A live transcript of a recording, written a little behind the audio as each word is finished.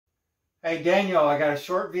Hey Daniel, I got a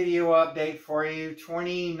short video update for you,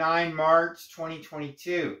 29 March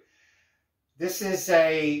 2022. This is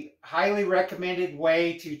a highly recommended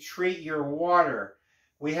way to treat your water.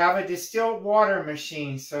 We have a distilled water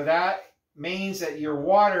machine, so that means that your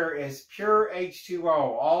water is pure H2O.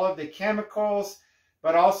 All of the chemicals,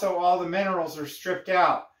 but also all the minerals are stripped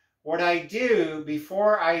out. What I do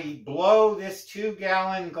before I blow this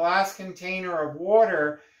 2-gallon glass container of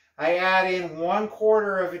water, I add in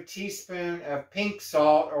 1/4 teaspoon of pink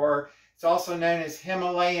salt, or it's also known as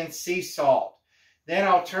Himalayan sea salt. Then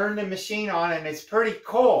I'll turn the machine on, and it's pretty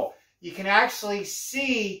cool. You can actually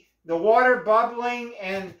see the water bubbling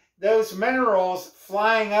and those minerals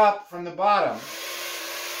flying up from the bottom.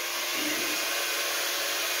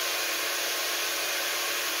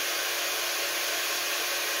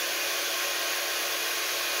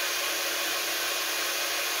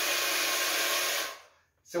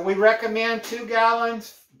 So we recommend 2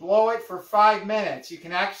 gallons, blow it for 5 minutes. You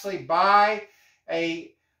can actually buy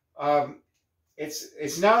a,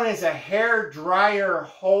 it's known as a hair dryer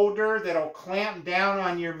holder that'll clamp down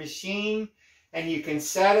on your machine, and you can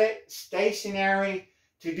set it stationary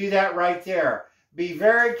to do that right there. Be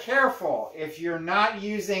very careful if you're not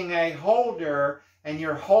using a holder and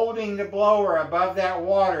you're holding the blower above that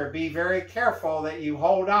water. Be very careful that you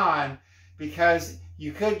hold on, because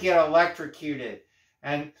you could get electrocuted.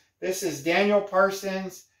 And this is Daniel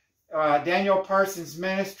Parsons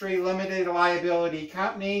Ministry Limited Liability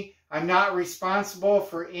Company. I'm not responsible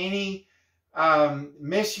for any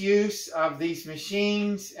misuse of these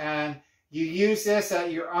machines, and you use this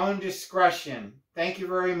at your own discretion. Thank you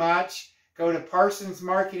very much. Go to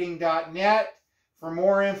parsonsmarketing.net for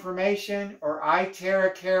more information, or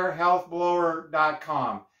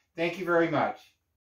iTeraCareHealthBlower.com. Thank you very much.